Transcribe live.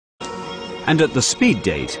And at the speed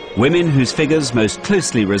date, women whose figures most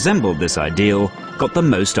closely resembled this ideal got the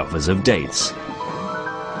most offers of dates.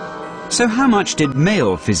 So how much did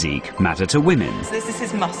male physique matter to women? So this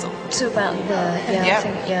is muscle. To about there, yeah, Yep. I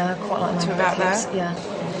think, yeah, quite like To about there?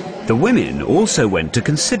 Yeah. The women also went to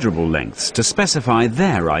considerable lengths to specify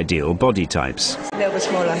their ideal body types. A little bit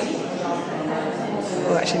smaller.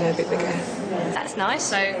 Or actually, no, a bit bigger. That's nice.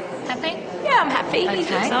 So, happy? Yeah, I'm happy. Okay.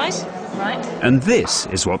 Looks nice. Right. And this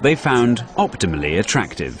is what they found optimally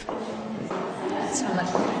attractive.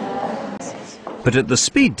 But at the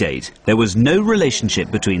speed date, there was no relationship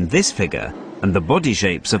between this figure and the body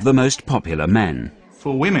shapes of the most popular men.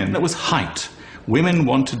 For women, that was height. Women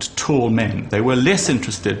wanted tall men. They were less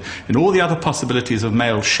interested in all the other possibilities of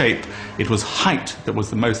male shape. It was height that was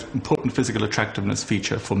the most important physical attractiveness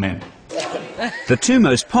feature for men. The two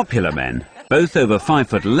most popular men, both over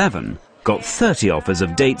 5'11", got 30 offers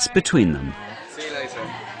of dates between them.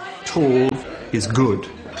 Tall is good.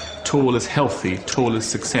 Tall is healthy. Tall is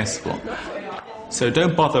successful. So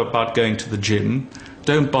don't bother about going to the gym.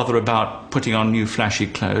 Don't bother about putting on new flashy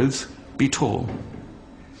clothes. Be tall.